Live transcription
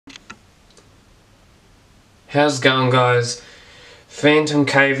How's it going, guys?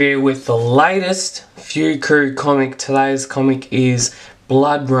 PhantomCave here with the latest Frew comic. Today's comic is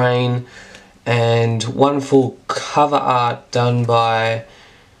Blood Rain, and wonderful cover art done by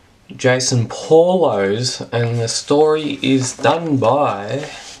Jason Paulos, and the story is done by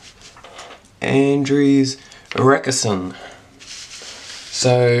Andreas Eriksson.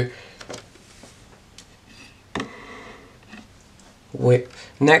 So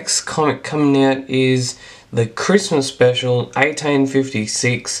next comic coming out is the Christmas special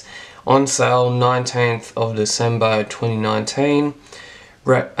 1856, on sale 19th of December 2019.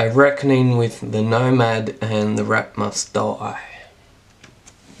 A Reckoning with the Nomad and the Rat Must Die.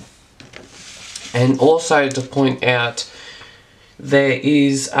 And also to point out, there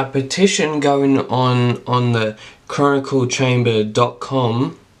is a petition going on the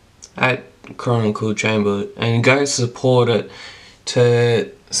chroniclechamber.com at Chronicle Chamber, and go support it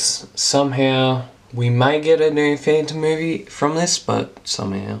to somehow we may get a new Phantom movie from this, but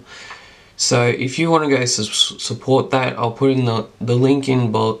somehow. So if you want to go support that, I'll put in the link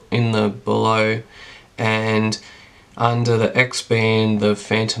in the below, and under the X band, the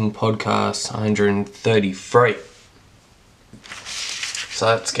Phantom Podcast 133. So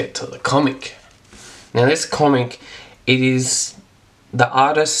let's get to the comic. Now this comic, the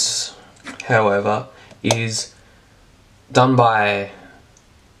artist, however, is done by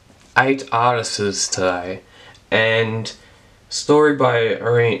 8 artists today, and story by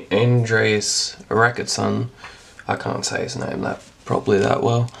Andreas Eriksson. I can't say his name properly that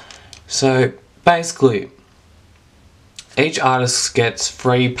well. So basically, each artist gets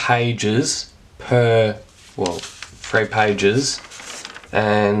 3 pages per, 3 pages,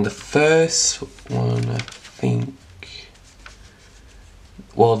 and the first one, I think,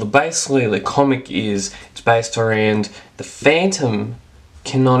 basically the comic it's based around the Phantom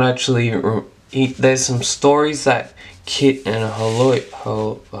cannot actually, there's some stories that Kit and I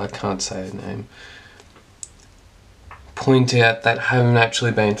can't say his name, point out that haven't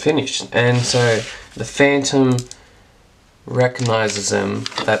actually been finished, and so the Phantom recognizes them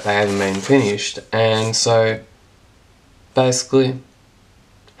that they haven't been finished, and so basically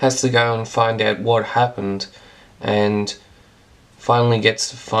has to go and find out what happened, and finally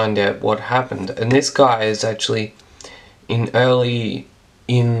gets to find out what happened. And this guy is actually early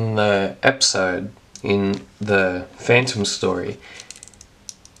in the episode, in the Phantom story.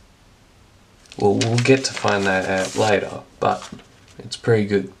 Well, we'll get to find that out later, but it's pretty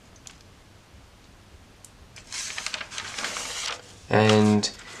good. And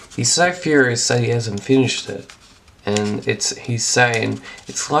he's so furious that he hasn't finished it, and he's saying,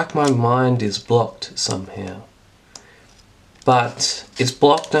 it's like my mind is blocked somehow. But it's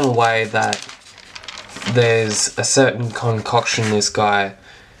blocked in a way that there's a certain concoction this guy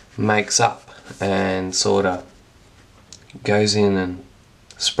makes up and sort of goes in and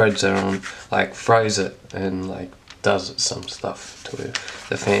spreads it on, froze it and does some stuff to the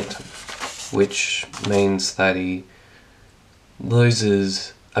Phantom, which means that he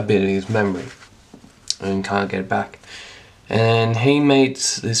loses a bit of his memory and can't get it back. And he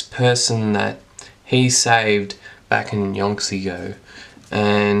meets this person that he saved back in yonks ago,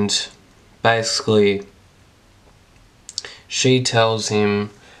 and basically she tells him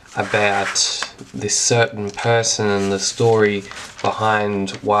about this certain person and the story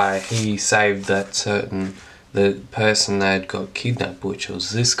behind why he saved the person that had got kidnapped, which was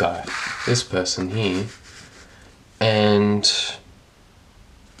this person here. And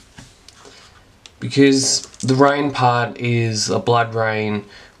because the rain part is a blood rain,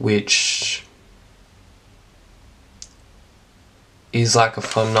 which is like a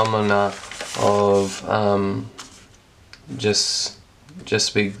phenomena of just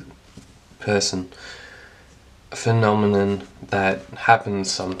big person, a phenomenon that happens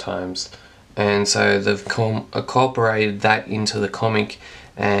sometimes, and so they've incorporated that into the comic,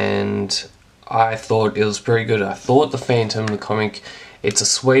 and I thought it was pretty good. I thought the Phantom, the comic, it's a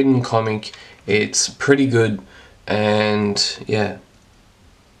Sweden comic, it's pretty good, and yeah.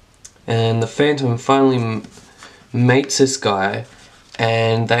 And the Phantom finally meets this guy,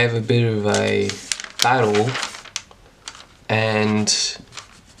 and they have a bit of a battle, and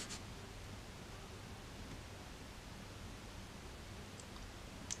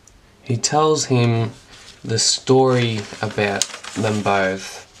he tells him the story about them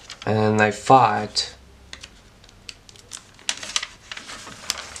both, and then they fight.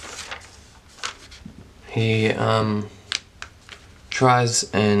 He tries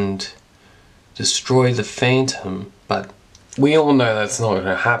and destroy the Phantom, but we all know that's not going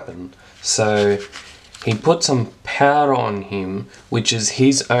to happen. So he puts some powder on him, which is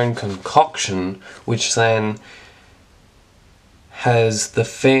his own concoction, which then has the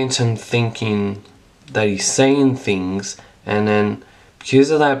Phantom thinking that he's seeing things, and then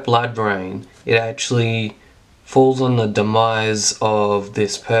because of that blood rain, it actually falls on the demise of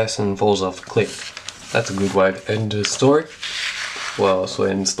this person, falls off a cliff. That's a good way to end the story. Well, it's the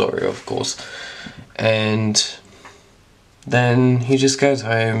end story, of course. And then he just goes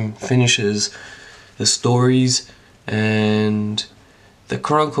home, finishes the stories, and the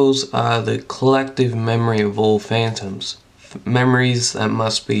chronicles are the collective memory of all phantoms. Memories that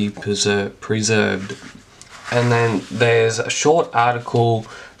must be preserved. And then there's a short article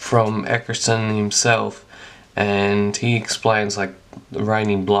from Eriksson himself, and he explains like the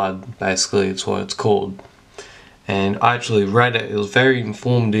raining blood, basically it's what it's called. And I actually read it, it was very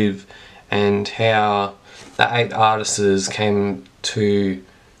informative, and how the 8 artists came to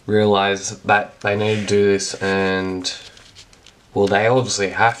realise that they need to do this, and well, they obviously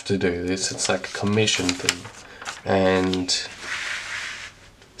have to do this, it's like a commission thing. And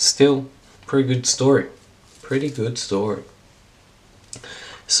still, pretty good story.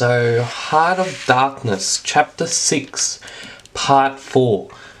 So, Heart of Darkness, Chapter 6, Part 4,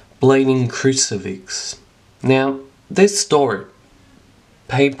 Bleeding Crucifix. Now, this story,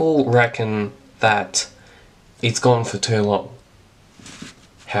 people reckon that it's gone for too long.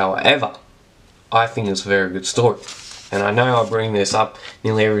 However, I think it's a very good story. And I know I bring this up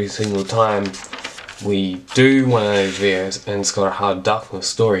nearly every single time we do one of those videos, and it's got a Heart of Darkness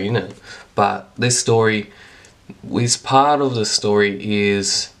story in it. But this story, part of the story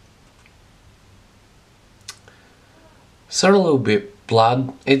is sort of a little bit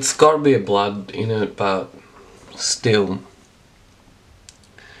blood. It's got a bit of blood in it, but still.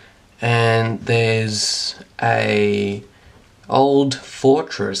 And there's a old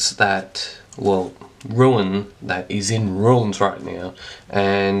fortress that, well, ruin that is in ruins right now,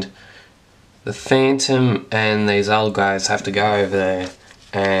 and the Phantom and these old guys have to go over there,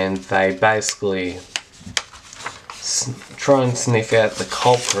 and they basically try and sniff out the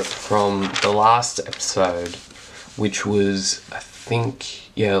culprit from the last episode, which was, I think,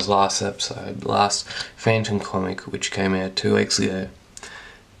 yeah, it was last episode, last Phantom comic, which came out 2 weeks ago.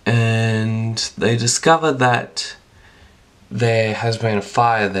 And they discover that there has been a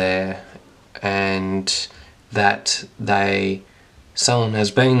fire there, and that someone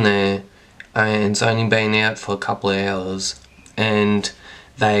has been there and it's only been out for a couple of hours, and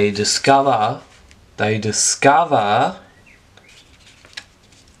they discover they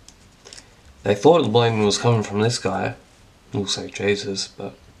thought the bleeding was coming from this guy, we'll say Jesus,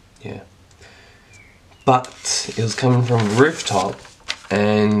 but yeah, but it was coming from a rooftop,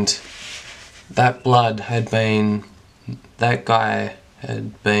 and that guy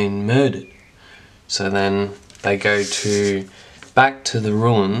had been murdered. So then they go back to the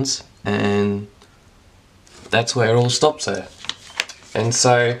ruins, and that's where it all stops there. And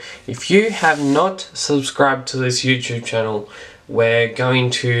so if you have not subscribed to this YouTube channel, we're going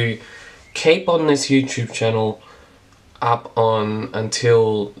to keep on this YouTube channel up on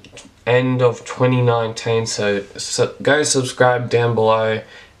until end of 2019, so go subscribe down below,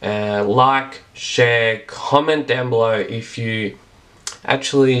 like, share, comment down below if you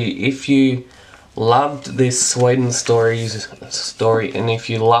loved this Sweden story, and if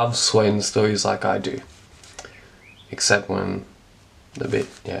you love Sweden stories like I do, except when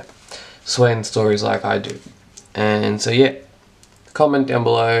Sweden stories like I do. And so yeah, comment down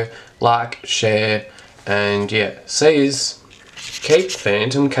below, like, share, and yeah, see yous. Keep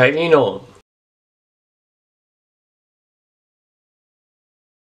Phantom Caving on.